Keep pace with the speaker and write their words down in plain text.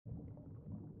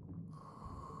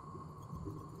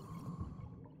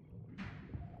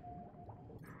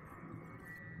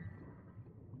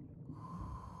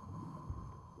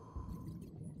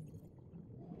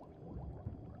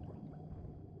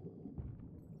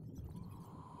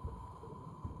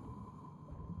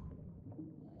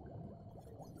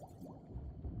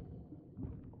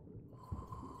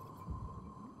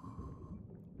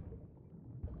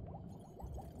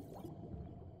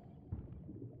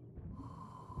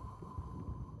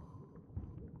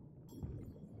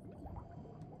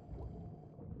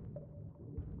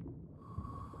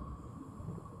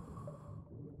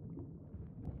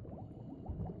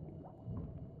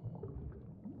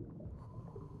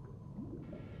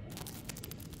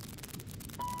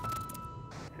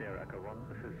Sierra Echo 1,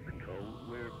 this is Control.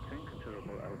 We're seeing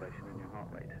considerable elevation in your heart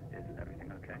rate. Is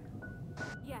everything okay?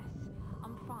 Yes,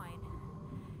 I'm fine.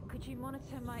 Could you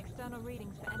monitor my external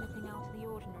readings for anything out of the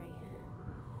ordinary?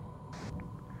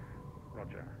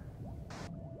 Roger.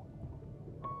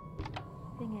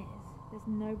 Thing is, there's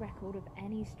no record of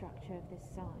any structure of this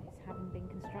size having been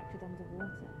constructed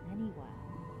underwater anywhere.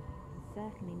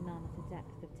 Certainly none at a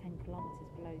depth of 10 kilometers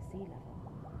below sea level.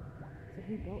 So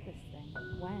who built this thing?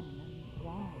 When? And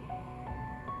why?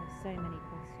 I have so many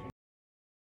questions.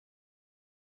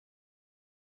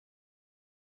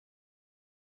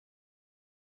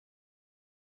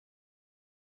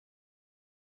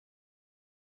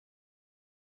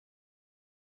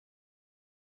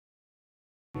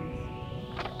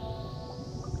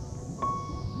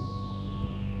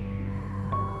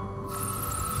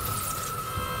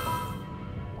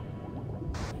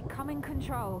 Come in,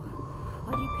 Control.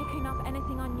 Are you picking up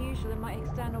anything unusual in my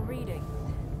external readings?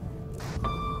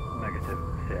 Negative,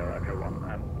 Sierra Echo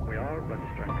 1. We are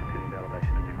registering continued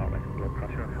elevation in your heart rate and blood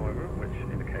pressure, however, which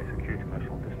indicates acute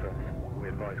emotional distress. We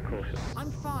advise caution.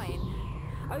 I'm fine.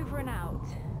 Over and out.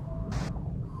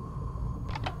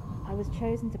 I was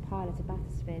chosen to pilot a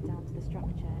bathysphere down to the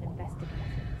structure and investigate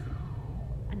it.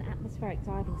 An atmospheric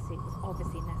diving suit was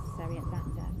obviously necessary at that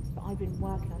depth, but I've been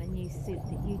working on a new suit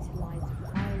that utilised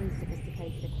highly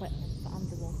sophisticated equipment for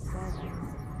underwater surveys.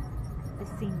 This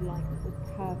seemed like the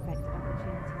perfect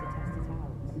opportunity to test it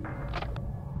out.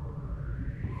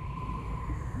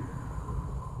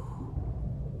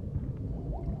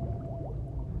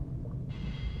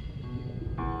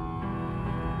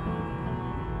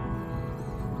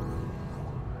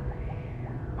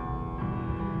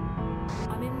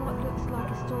 I'm in what looks like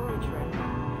a storage room.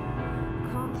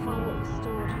 Can't tell what was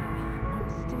stored here. I'm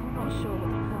still not sure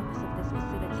what the purpose of this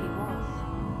facility was.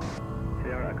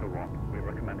 Sierra Echo 1, we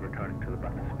recommend returning to the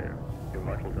bathysphere. Your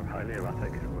vitals are highly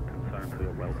erratic and we're concerned for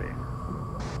your well-being.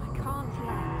 I can't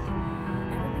yet.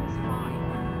 Everything's fine.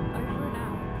 Over and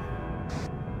out.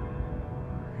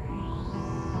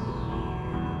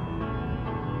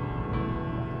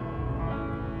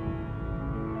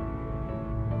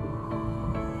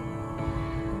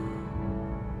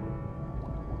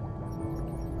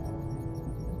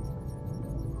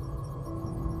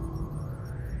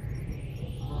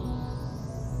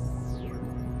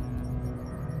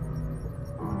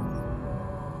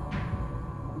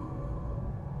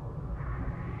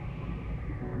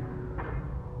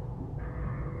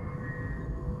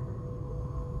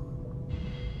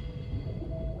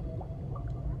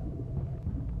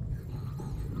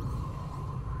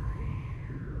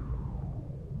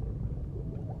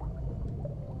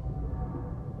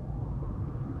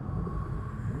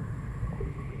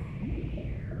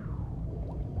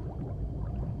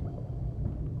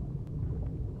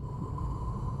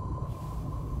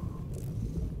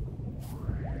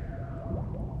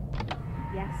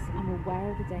 Yes, I'm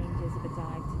aware of the dangers of a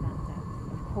dive to that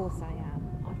depth. Of course I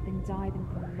am. I've been diving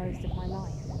for most of my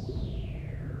life.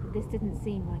 But this didn't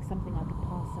seem like something I could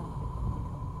pass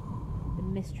up. The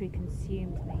mystery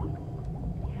consumed me.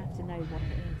 I have to know what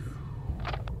it is.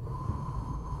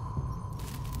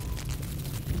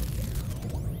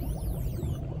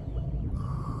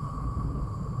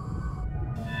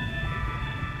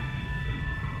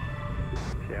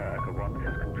 Sierra Echo 1, this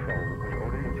is Control. We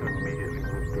order you to immediately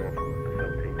withdraw from the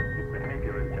facility. Your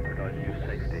behavior is jeopardizing your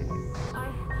safety. I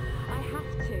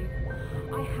have to.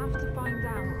 I have to find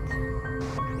out.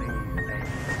 Please aim.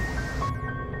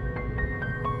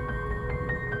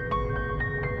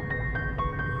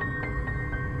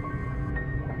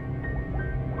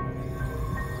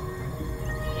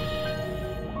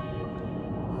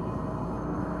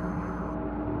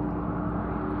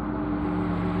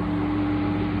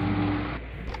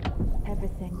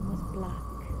 Everything was black.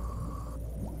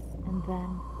 And then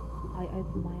I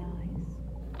opened my eyes.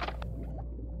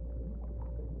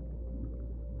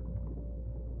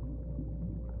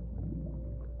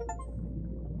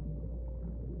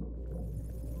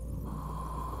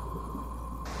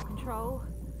 Control?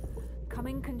 Come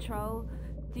in, Control.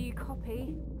 Do you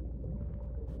copy?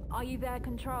 Are you there,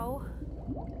 Control?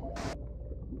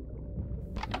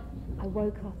 I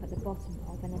woke up at the bottom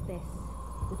of an abyss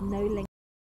with no link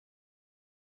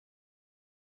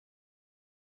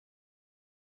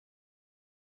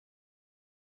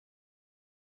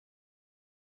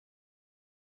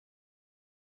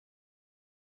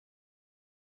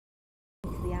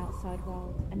to the outside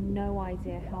world and no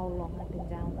idea how long I've been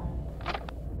down there.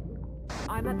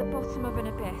 I'm at the bottom of an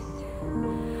abyss,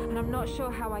 and I'm not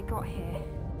sure how I got here.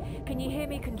 Can you hear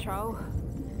me, Control?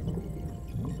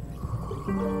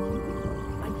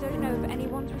 I don't know if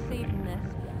anyone's receiving this,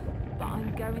 but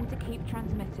I'm going to keep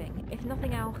transmitting. If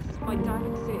nothing else, my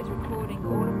diving suit is recording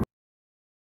all of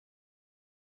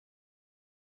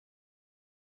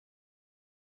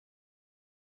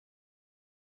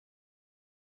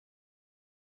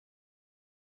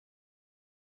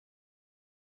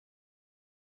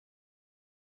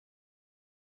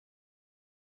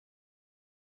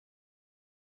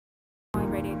my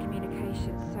radio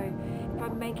communications, so if I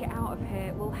make it out of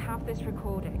here, we'll have this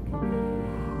recording.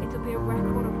 It'll be a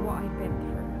record of what I've been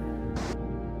through.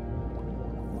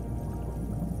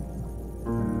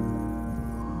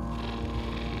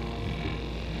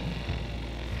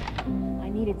 I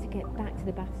needed to get back to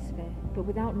the bathysphere, but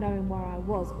without knowing where I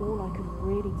was, all I could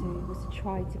really do was to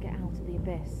try to get out of the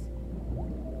abyss.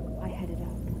 I headed up.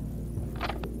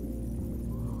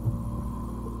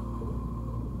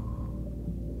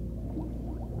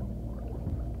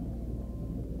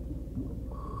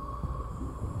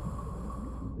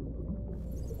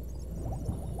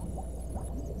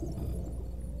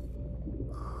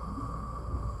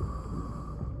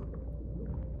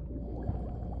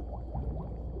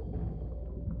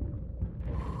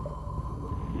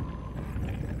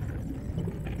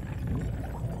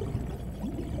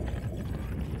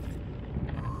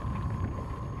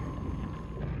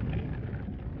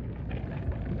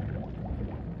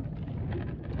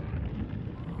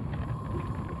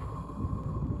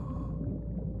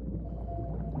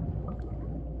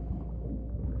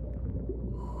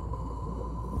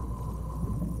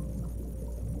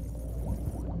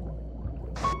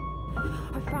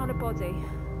 I found a body.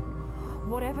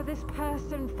 Whatever this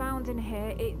person found in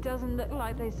here, it doesn't look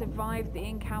like they survived the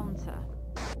encounter.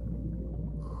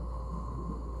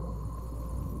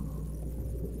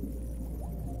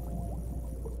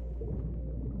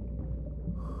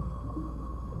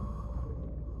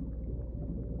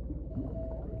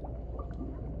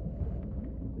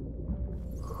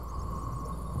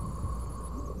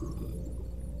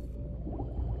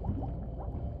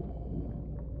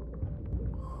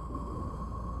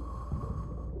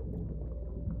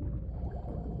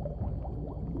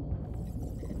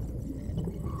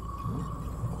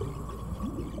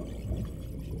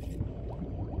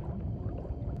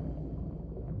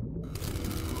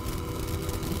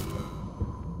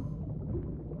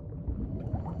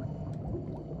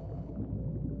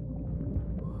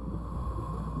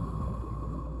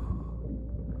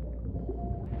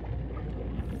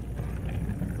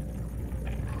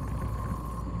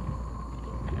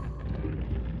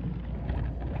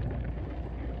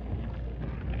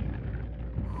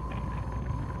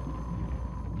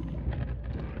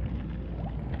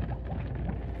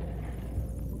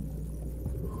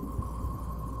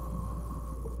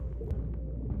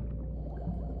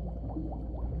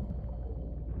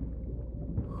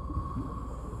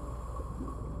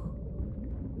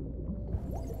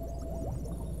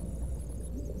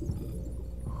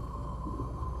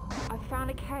 Found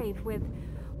a cave with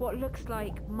what looks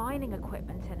like mining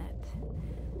equipment in it.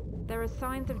 There are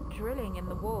signs of drilling in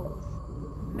the walls.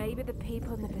 Maybe the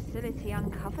people in the facility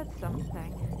uncovered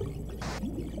something.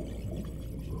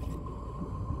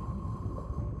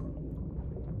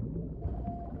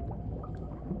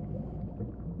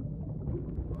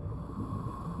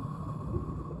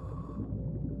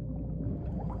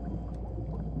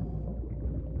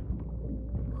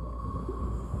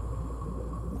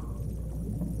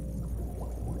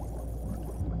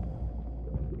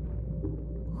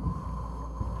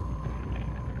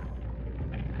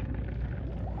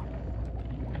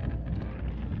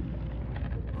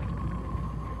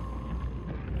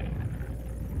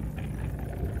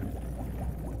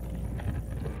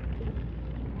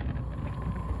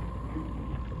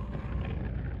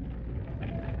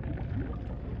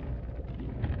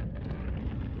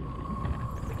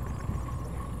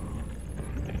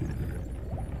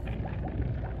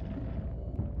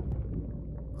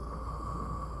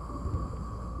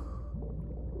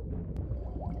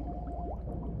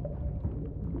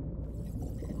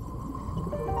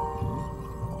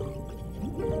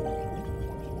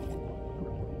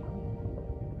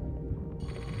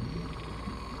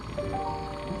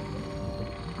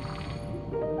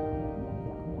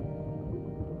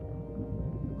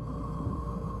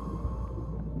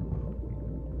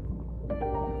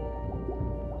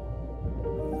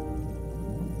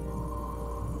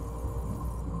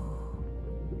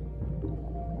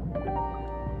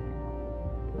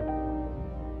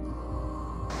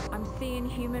 Seeing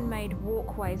human-made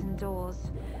walkways and doors.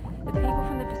 The people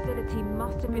from the facility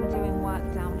must have been doing work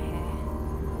down here.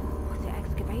 Was it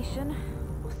excavation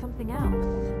or something else?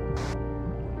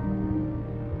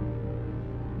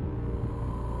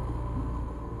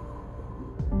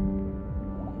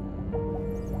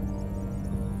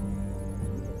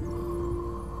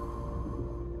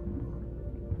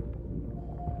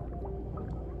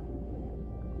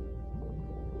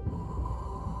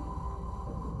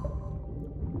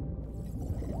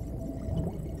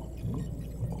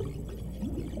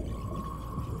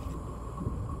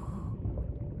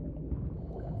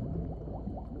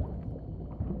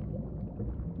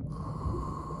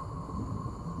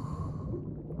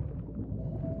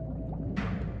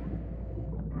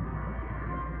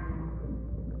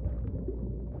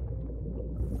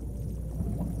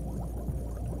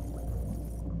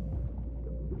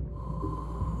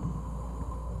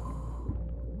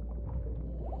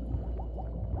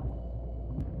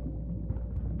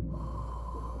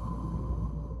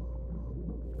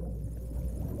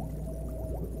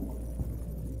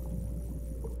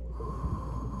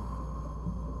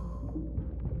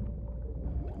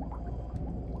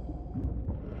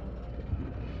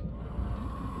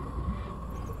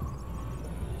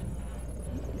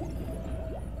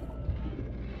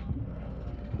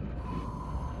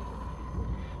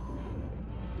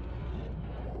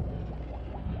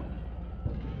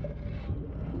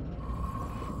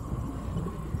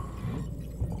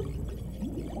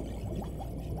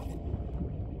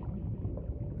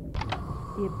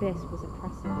 The abyss was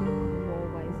oppressive in more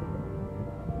ways than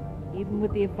one. Even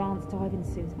with the advanced diving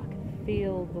suits, I could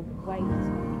feel the weight of the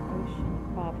ocean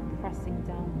above pressing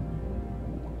down.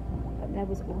 But there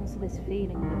was also this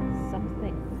feeling that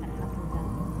something had happened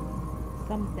down there.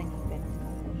 Something had been a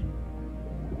transition.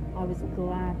 I was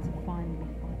glad to finally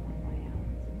find my way out.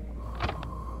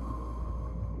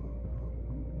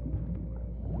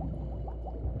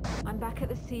 I'm back at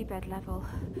the seabed level,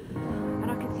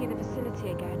 and I can see the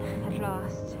facility again, at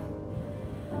last.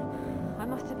 I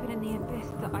must have been in the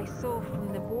abyss that I saw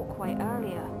from the walkway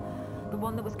earlier, the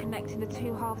one that was connecting the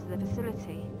two halves of the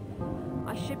facility.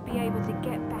 I should be able to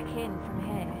get back in from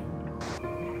here.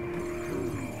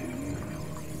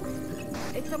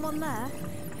 Is someone there?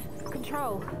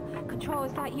 Control. Control,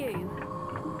 is that you?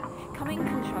 Come in,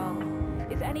 Control.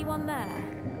 Is anyone there?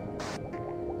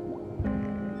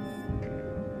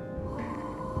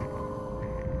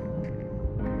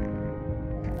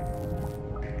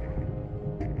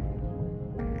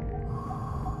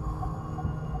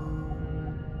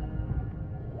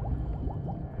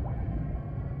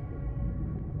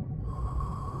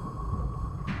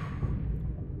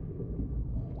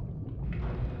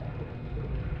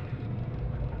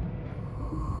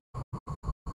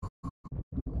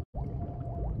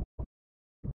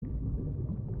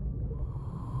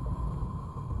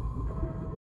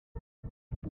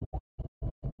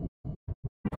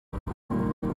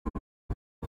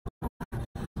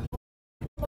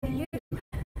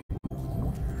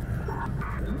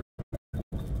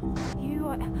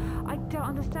 I don't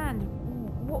understand.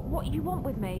 What you want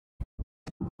with me?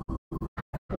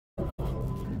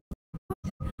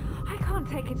 I can't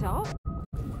take it off.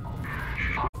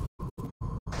 I don't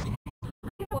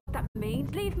know what that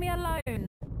means. Leave me alone.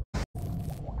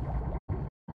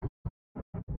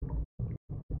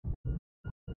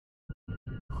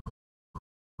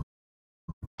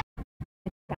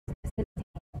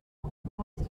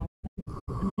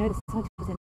 I know the site was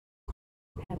in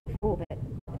repair before, but the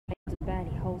place was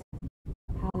barely holds.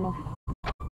 How long?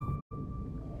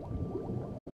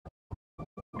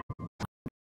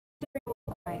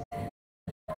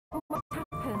 What's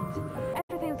happened?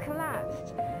 Everything's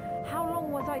collapsed. How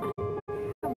long was I?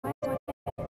 Where do I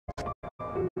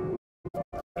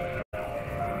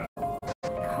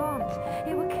can't.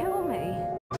 It would kill me.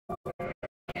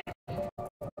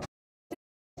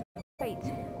 Wait.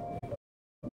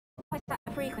 What's that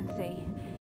frequency?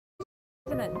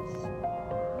 Resonance.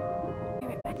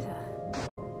 Hear it better.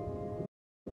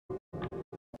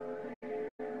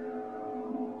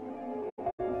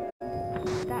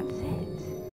 That's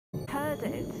it. Heard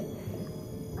it.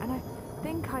 And I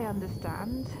think I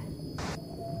understand.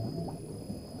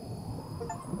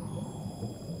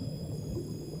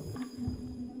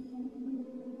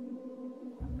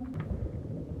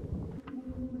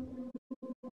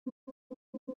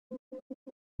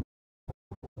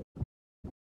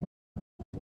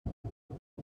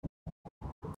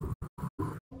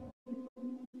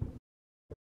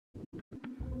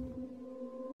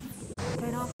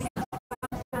 Don't ask me how I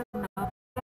understand now.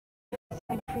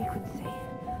 Same frequency.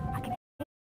 I can hear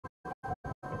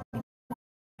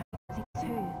it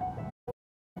too.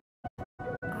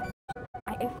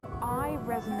 If I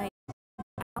resonate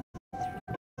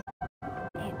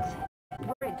it,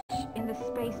 bridge in the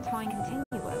space-time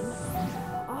continuum.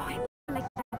 Oh, it makes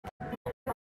sense.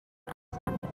 Physics.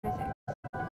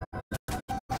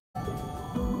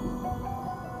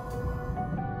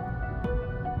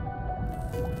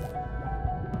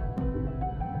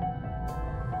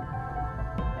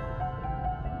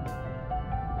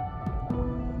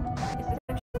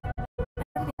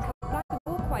 Everything's like the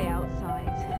walkway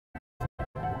outside.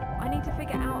 I need to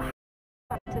figure out